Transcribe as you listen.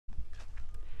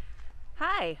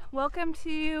Hi, welcome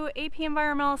to AP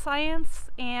Environmental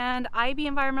Science and IB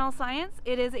Environmental Science.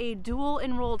 It is a dual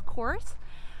enrolled course.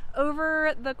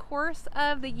 Over the course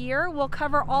of the year, we'll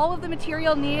cover all of the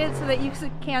material needed so that you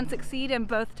can succeed in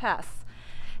both tests.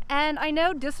 And I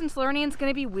know distance learning is going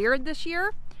to be weird this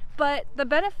year, but the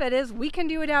benefit is we can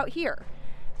do it out here.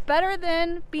 Better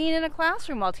than being in a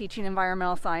classroom while teaching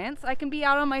environmental science. I can be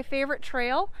out on my favorite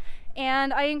trail,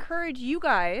 and I encourage you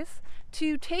guys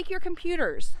to take your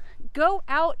computers, go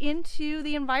out into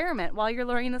the environment while you're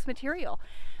learning this material.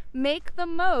 Make the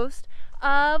most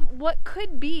of what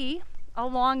could be a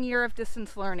long year of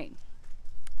distance learning.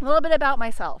 A little bit about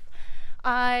myself.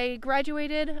 I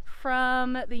graduated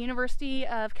from the University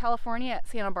of California at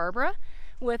Santa Barbara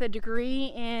with a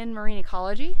degree in marine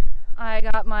ecology. I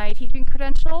got my teaching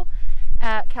credential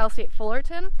at Cal State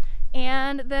Fullerton,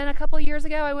 and then a couple years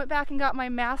ago I went back and got my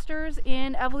master's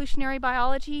in evolutionary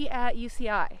biology at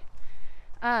UCI.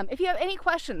 If you have any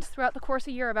questions throughout the course of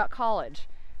the year about college,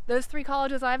 those three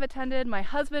colleges I've attended, my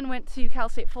husband went to Cal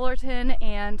State Fullerton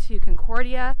and to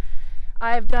Concordia.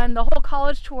 I've done the whole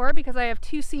college tour because I have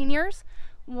two seniors,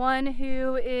 one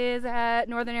who is at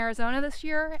Northern Arizona this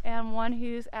year and one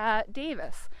who's at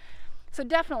Davis. So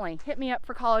definitely hit me up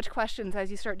for college questions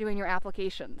as you start doing your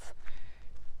applications.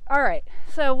 All right,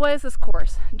 so what is this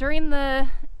course? During the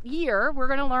year, we're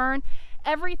going to learn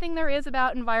everything there is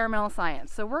about environmental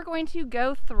science. So we're going to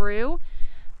go through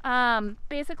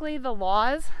basically the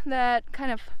laws that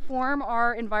kind of form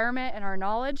our environment and our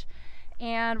knowledge,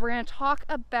 and we're going to talk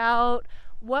about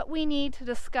what we need to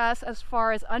discuss as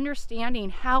far as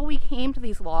understanding how we came to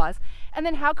these laws, and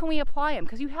then how can we apply them,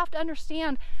 because you have to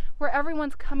understand where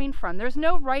everyone's coming from. There's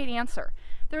no right answer.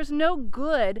 There's no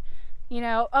good,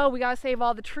 oh, we got to save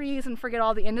all the trees and forget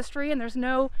all the industry, and there's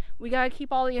no, we got to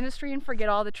keep all the industry and forget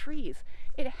all the trees.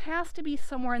 It has to be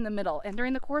somewhere in the middle. And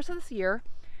during the course of this year,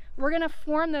 we're going to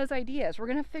form those ideas. We're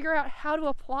going to figure out how to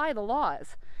apply the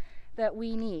laws that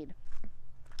we need.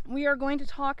 We are going to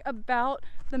talk about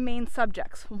the main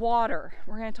subjects: water.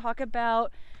 We're going to talk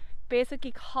about basic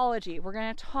ecology. We're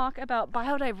going to talk about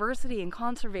biodiversity and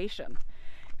conservation.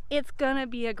 It's going to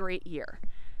be a great year.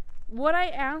 What I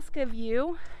ask of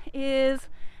you is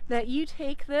that you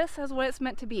take this as what it's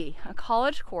meant to be, a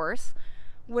college course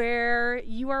where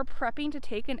you are prepping to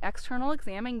take an external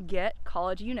exam and get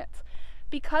college units.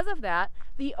 Because of that,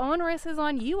 the onus is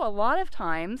on you a lot of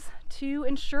times to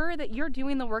ensure that you're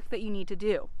doing the work that you need to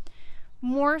do.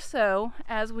 More so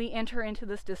as we enter into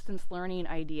this distance learning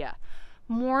idea.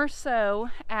 More so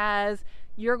as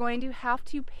you're going to have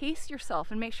to pace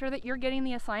yourself and make sure that you're getting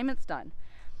the assignments done.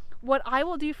 What I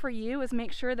will do for you is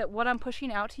make sure that what I'm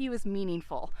pushing out to you is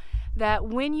meaningful. That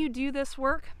when you do this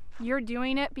work, you're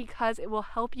doing it because it will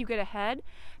help you get ahead,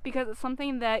 because it's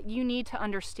something that you need to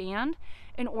understand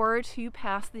in order to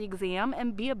pass the exam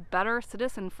and be a better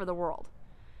citizen for the world.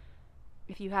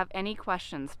 If you have any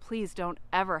questions, please don't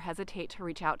ever hesitate to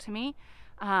reach out to me.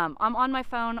 I'm on my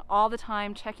phone all the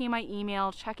time, checking my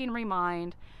email, checking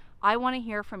Remind. I want to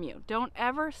hear from you. Don't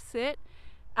ever sit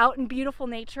out in beautiful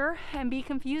nature and be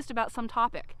confused about some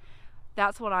topic.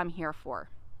 That's what I'm here for.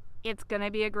 It's going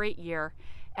to be a great year.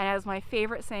 And as my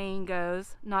favorite saying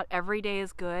goes, not every day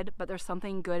is good, but there's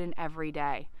something good in every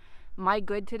day. My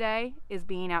good today is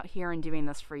being out here and doing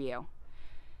this for you.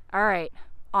 All right,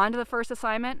 on to the first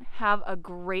assignment. Have a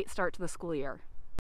great start to the school year.